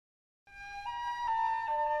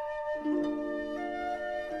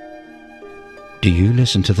Do you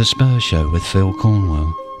listen to The Spurs Show with Phil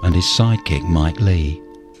Cornwell and his sidekick Mike Lee?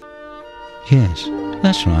 Yes,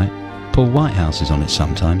 that's right. Paul Whitehouse is on it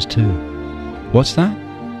sometimes too. What's that?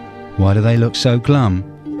 Why do they look so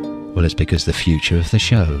glum? Well, it's because the future of the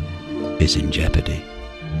show is in jeopardy.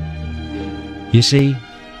 You see,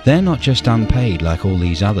 they're not just unpaid like all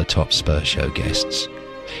these other top Spurs Show guests.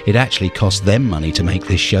 It actually costs them money to make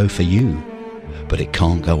this show for you. But it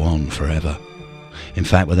can't go on forever. In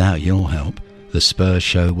fact, without your help, the Spurs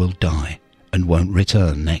Show will die and won't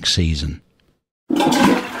return next season.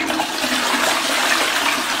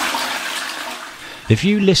 If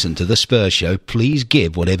you listen to the Spurs Show, please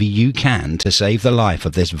give whatever you can to save the life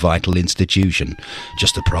of this vital institution.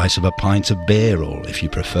 Just the price of a pint of beer, or if you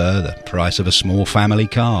prefer, the price of a small family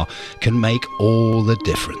car, can make all the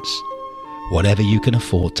difference. Whatever you can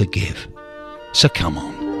afford to give. So come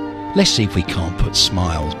on, let's see if we can't put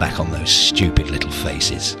smiles back on those stupid little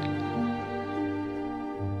faces.